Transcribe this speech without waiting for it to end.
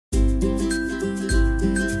Hey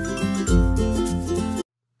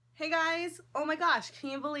guys, oh my gosh, can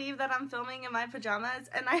you believe that I'm filming in my pajamas?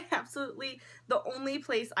 And the only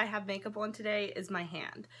place I have makeup on today is my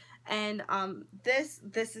hand. And this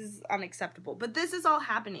is unacceptable. But this is all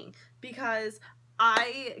happening because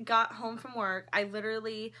I got home from work. I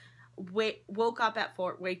literally woke up at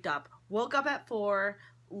 4,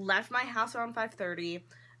 left my house around 5:30,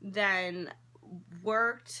 then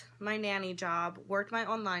worked my nanny job, worked my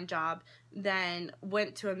online job, then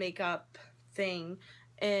went to a makeup thing,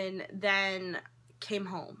 and then came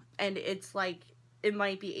home. And it's like, it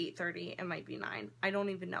might be 8:30, it might be 9. I don't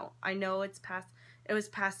even know. I know it was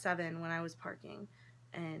past 7 when I was parking.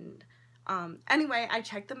 And anyway, I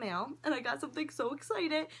checked the mail and I got something so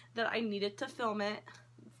excited that I needed to film it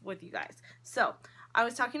with you guys. So I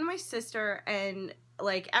was talking to my sister, and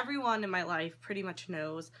like everyone in my life pretty much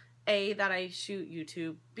knows, A, that I shoot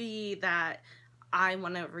YouTube, B, that I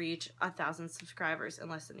want to reach 1,000 subscribers in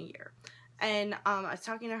less than a year. And I was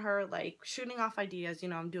talking to her, like, shooting off ideas, you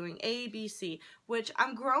know, I'm doing A, B, C, which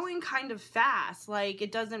I'm growing kind of fast. Like,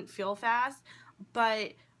 it doesn't feel fast,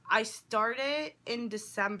 but I started in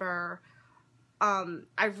December.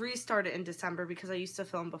 I restarted in December because I used to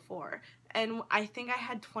film before. And I think I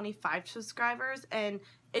had 25 subscribers, and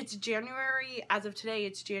it's January, as of today,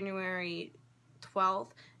 it's January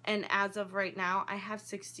 12th. And as of right now, I have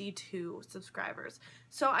 62 subscribers.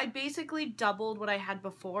 So I basically doubled what I had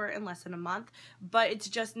before in less than a month, but it's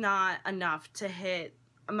just not enough to hit,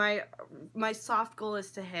 my soft goal is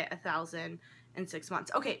to hit 1,000 in 6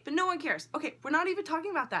 months. Okay, but no one cares. Okay, we're not even talking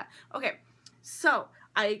about that. Okay, so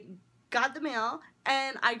I got the mail,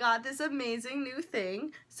 and I got this amazing new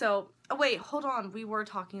thing. So, oh wait, hold on, we were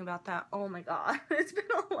talking about that. Oh my god, it's been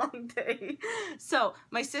a long day. So,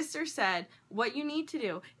 my sister said, what you need to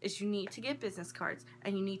do is you need to get business cards,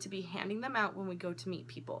 and you need to be handing them out when we go to meet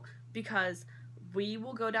people, because we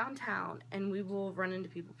will go downtown, and we will run into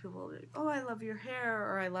people. People will be like, oh, I love your hair,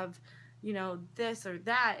 or I love, you know, this or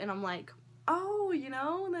that, and I'm like, oh, you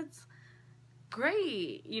know, that's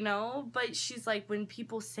great, you know. But she's like, when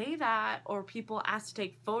people say that, or people ask to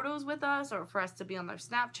take photos with us, or for us to be on their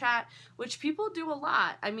Snapchat, which people do a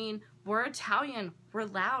lot. I mean, we're Italian, we're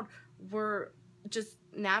loud, we're just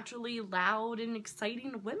naturally loud and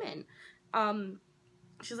exciting women.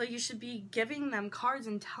 She's like, you should be giving them cards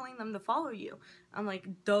and telling them to follow you. I'm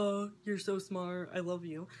like, duh, you're so smart, I love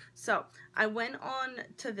you. So I went on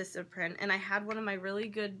to Vistaprint, and I had one of my really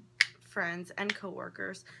good friends and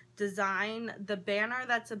coworkers design the banner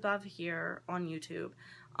that's above here on YouTube,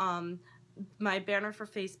 my banner for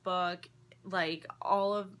Facebook, like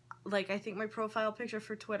all of, like I think my profile picture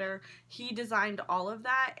for Twitter. He designed all of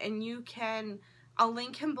that, and you can, I'll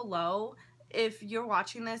link him below. If you're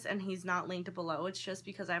watching this and he's not linked below, it's just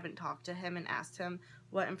because I haven't talked to him and asked him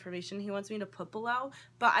what information he wants me to put below,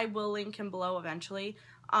 but I will link him below eventually.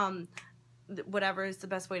 Whatever is the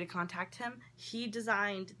best way to contact him. He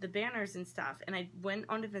designed the banners and stuff, and I went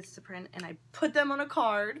onto Vistaprint and I put them on a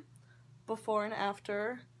card, before and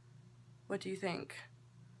after. What do you think?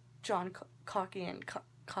 John Cockian,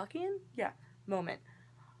 yeah, moment.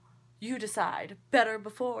 You decide. Better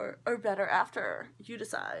before or better after. You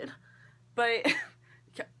decide. But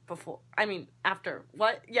yeah, before, I mean after.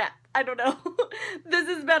 What? Yeah, I don't know. This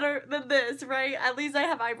is better than this, right? At least I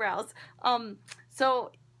have eyebrows.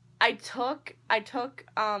 So I took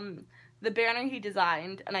the banner he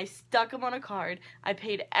designed, and I stuck him on a card. I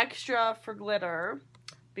paid extra for glitter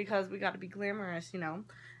because we got to be glamorous, you know.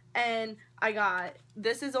 And I got,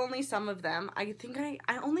 this is only some of them. I think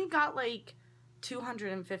I only got like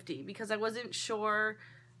 250 because I wasn't sure.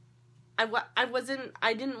 I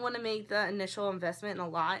didn't want to make the initial investment in a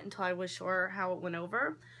lot until I was sure how it went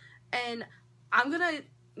over. And I'm gonna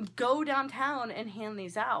go downtown and hand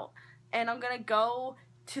these out. And I'm gonna go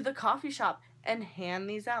to the coffee shop and hand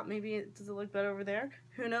these out. Maybe does it look better over there?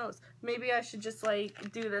 Who knows? Maybe I should just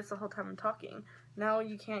like do this the whole time I'm talking. Now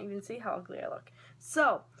you can't even see how ugly I look.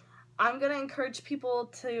 So I'm gonna encourage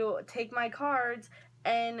people to take my cards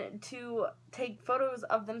and to take photos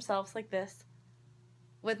of themselves like this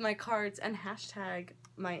with my cards and hashtag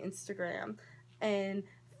my Instagram and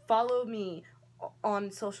follow me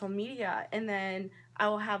on social media, and then I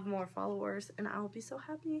will have more followers and I will be so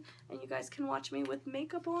happy, and you guys can watch me with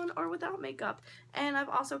makeup on or without makeup. And I've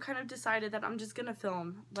also kind of decided that I'm just gonna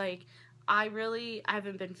film. Like, I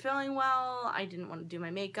haven't been feeling well. I didn't want to do my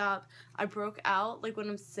makeup. I broke out, like when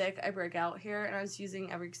I'm sick, I break out here, and I was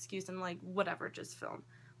using every excuse. I'm like, whatever, just film.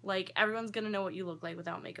 Like, everyone's gonna know what you look like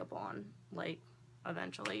without makeup on, like,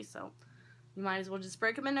 eventually, so you might as well just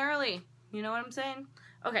break them in early. You know what I'm saying?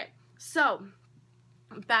 Okay, so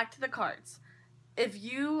back to the cards. if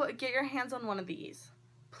you get your hands on one of these,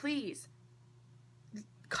 please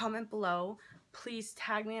comment below. Please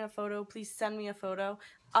tag me in a photo. Please send me a photo.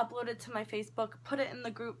 Upload it to my Facebook. Put it in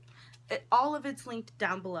the group. All of it's linked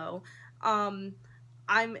down below.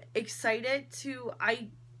 I'm excited to,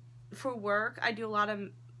 for work, I do a lot of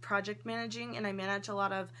project managing and I manage a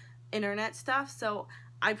lot of internet stuff. So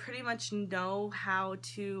I pretty much know how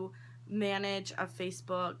to manage a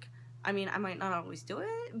Facebook. I mean, I might not always do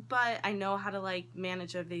it, but I know how to like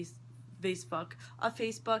manage a Facebook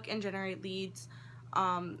and generate leads,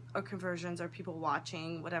 or conversions, or people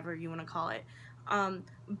watching, whatever you want to call it.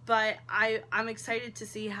 But I'm excited to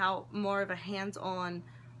see how more of a hands-on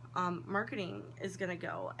marketing is gonna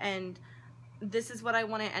go, and this is what I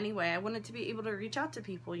want it anyway. I want it to be able to reach out to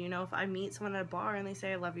people. You know, if I meet someone at a bar and they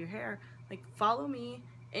say I love your hair, like, follow me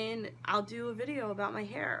and I'll do a video about my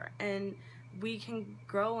hair and we can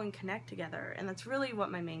grow and connect together. And that's really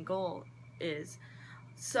what my main goal is.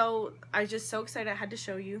 So I'm just so excited I had to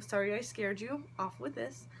show you. Sorry I scared you off with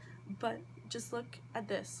this, but just look at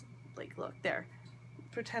this. Like, look there.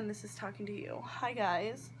 Pretend this is talking to you. Hi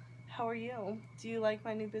guys, how are you? Do you like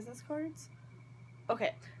my new business cards?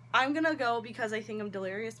 Okay, I'm gonna go because I think I'm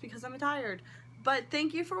delirious because I'm tired. But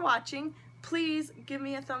thank you for watching. Please give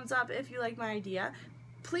me a thumbs up if you like my idea.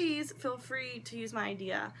 Please feel free to use my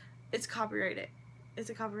idea. It's copyrighted. Is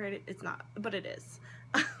it copyrighted? It's not, but it is.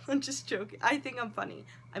 I'm just joking. I think I'm funny.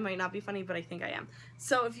 I might not be funny, but I think I am.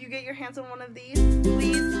 So if you get your hands on one of these,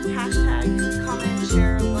 please hashtag, comment,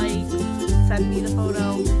 share, like, send me the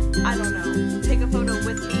photo. I don't know. Take a photo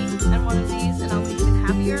with me and one of these and I'll be even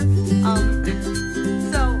happier.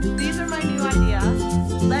 So these are my new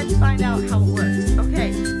ideas. Let's find out how it works.